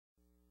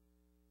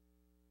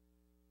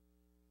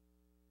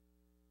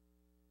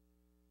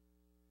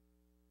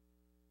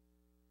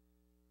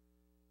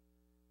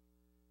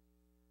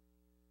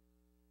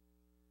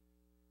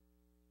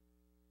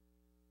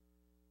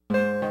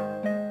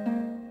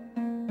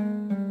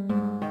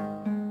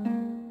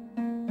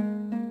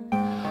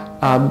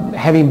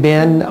Having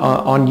been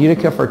on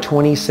Utica for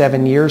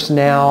 27 years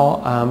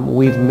now,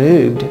 we've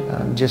moved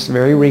just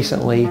very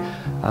recently.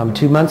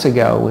 2 months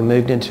ago, we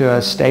moved into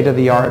a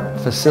state-of-the-art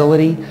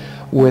facility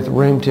with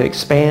room to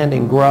expand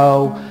and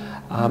grow.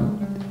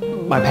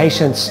 My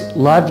patients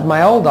loved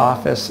my old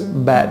office,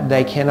 but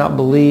they cannot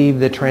believe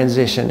the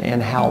transition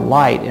and how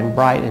light and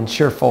bright and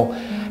cheerful,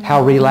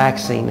 how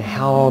relaxing,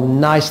 how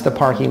nice the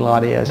parking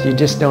lot is. You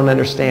just don't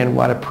understand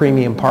what a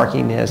premium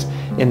parking is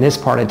in this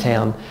part of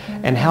town,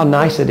 and how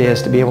nice it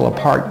is to be able to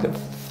park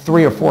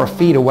 3 or 4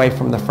 feet away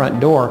from the front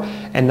door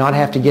and not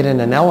have to get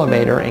in an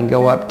elevator and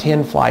go up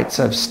 10 flights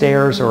of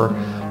stairs or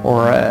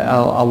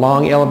a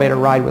long elevator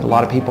ride with a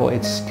lot of people.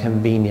 It's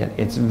convenient.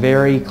 It's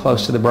very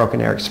close to the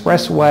Broken Arrow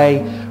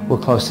Expressway. We're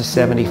close to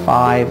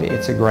 75.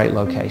 It's a great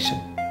location.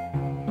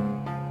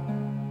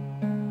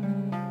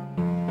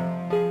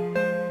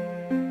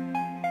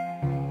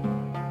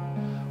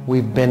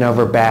 We've bent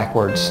over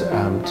backwards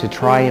to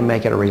try and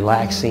make it a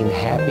relaxing,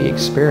 happy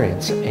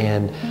experience.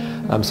 And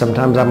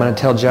sometimes I'm going to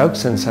tell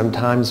jokes, and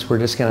sometimes we're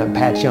just going to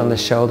pat you on the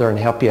shoulder and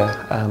help you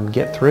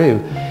get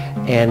through.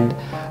 And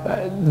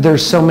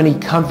there's so many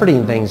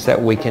comforting things that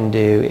we can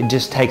do. It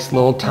just takes a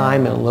little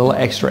time and a little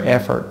extra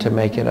effort to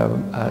make it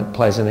a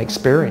pleasant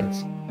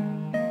experience.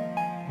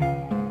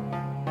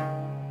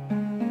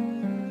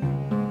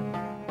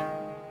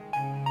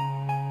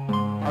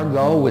 Our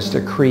goal was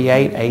to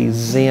create a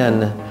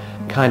Zen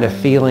kind of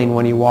feeling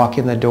when you walk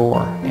in the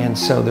door, and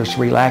so there's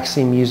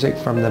relaxing music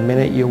from the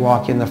minute you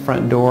walk in the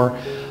front door.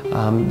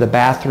 The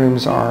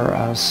bathrooms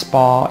are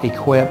spa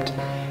equipped,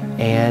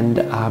 and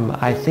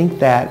I think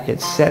that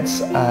it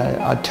sets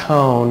a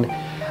tone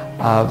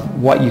of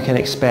what you can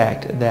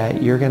expect,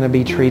 that you're going to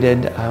be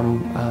treated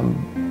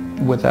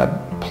with a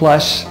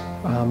plush.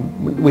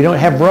 We don't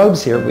have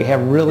robes here. We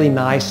have really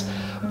nice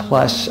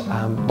plush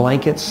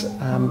blankets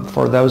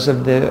for those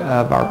of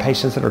our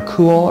patients that are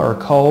cool or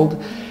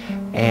cold.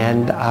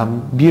 And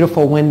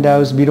beautiful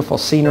windows, beautiful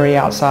scenery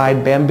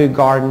outside, bamboo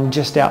garden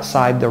just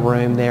outside the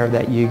room there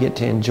that you get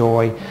to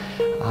enjoy.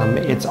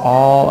 It's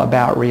all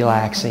about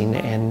relaxing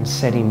and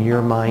setting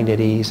your mind at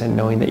ease and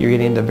knowing that you're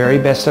getting the very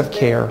best of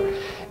care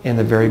in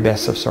the very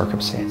best of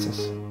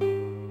circumstances.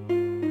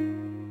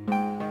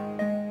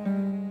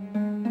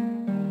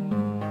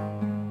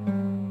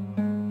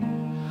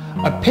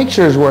 A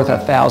picture is worth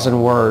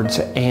 1,000 words,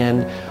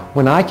 and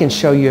when I can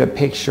show you a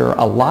picture,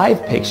 a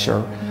live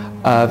picture,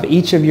 of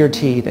each of your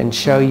teeth and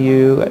show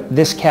you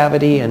this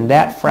cavity and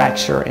that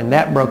fracture and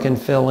that broken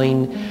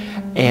filling,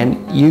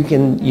 and you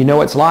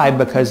know it's live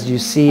because you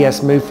see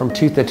us move from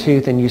tooth to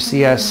tooth, and you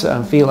see us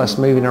feel us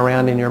moving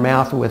around in your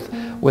mouth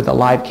with a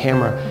live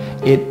camera.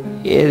 It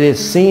is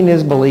seeing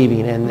is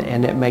believing,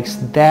 and it makes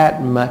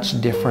that much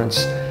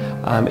difference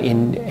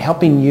in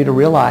helping you to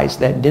realize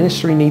that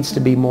dentistry needs to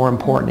be more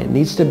important. It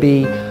needs to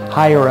be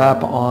higher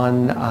up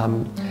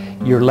on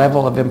your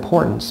level of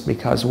importance,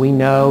 because we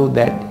know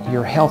that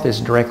your health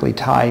is directly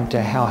tied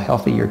to how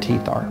healthy your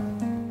teeth are.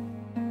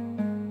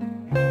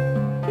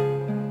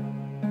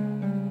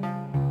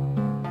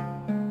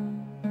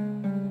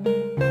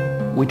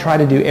 We try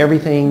to do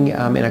everything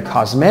in a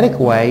cosmetic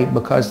way,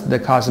 because the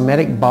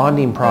cosmetic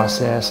bonding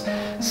process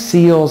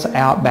seals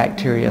out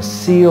bacteria,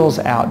 seals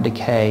out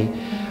decay.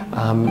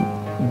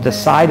 The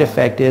side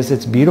effect is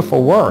it's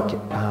beautiful work.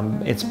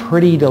 It's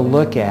pretty to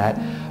look at,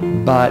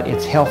 but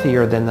it's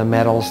healthier than the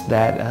metals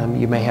that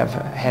you may have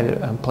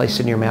had placed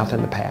in your mouth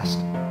in the past.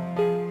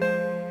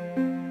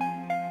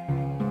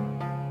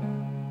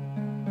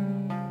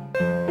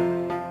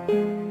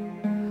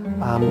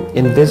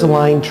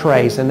 Invisalign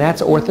trays, and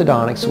that's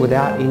orthodontics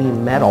without any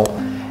metal.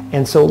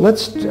 And so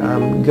let's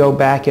go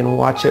back and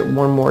watch it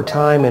one more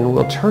time, and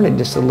we'll turn it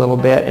just a little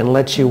bit and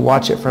let you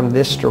watch it from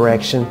this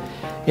direction.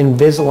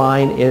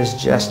 Invisalign is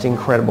just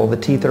incredible. The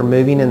teeth are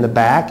moving in the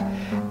back,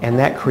 and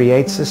that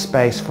creates a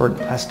space for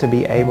us to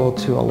be able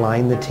to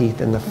align the teeth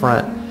in the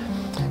front.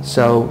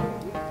 So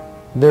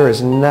there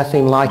is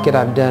nothing like it.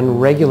 I've done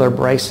regular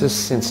braces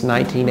since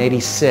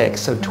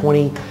 1986, so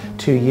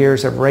 22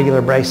 years of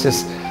regular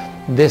braces.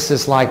 This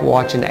is like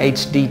watching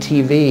HD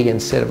TV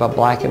instead of a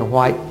black and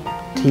white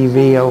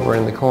TV over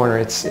in the corner.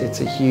 It's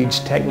a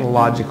huge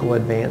technological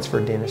advance for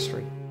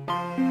dentistry.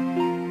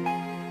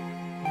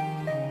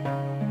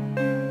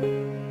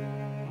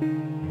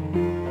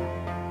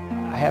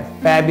 I have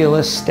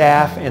fabulous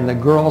staff, and the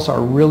girls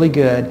are really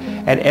good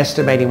at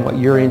estimating what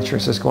your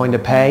insurance is going to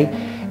pay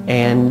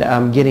and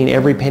getting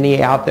every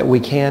penny out that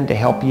we can to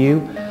help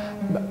you.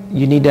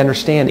 You need to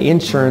understand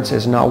insurance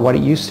is not what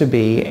it used to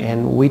be,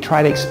 and we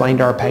try to explain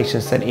to our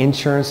patients that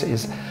insurance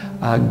is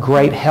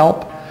great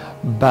help,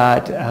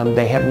 but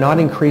they have not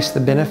increased the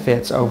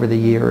benefits over the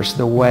years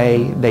the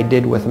way they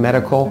did with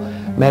medical.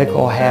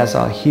 Medical has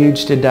a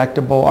huge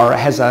deductible, or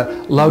has a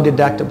low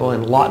deductible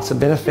and lots of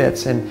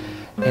benefits, and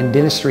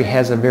dentistry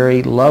has a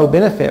very low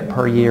benefit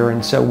per year,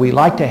 and so we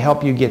like to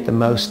help you get the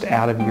most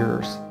out of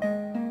yours.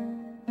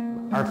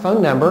 Our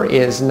phone number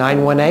is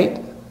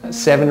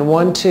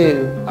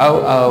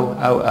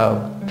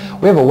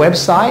 918-712-0000. We have a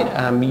website,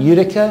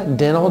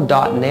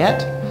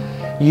 uticadental.net,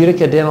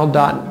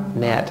 uticadental.net.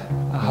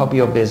 I hope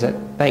you'll visit.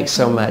 Thanks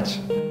so much.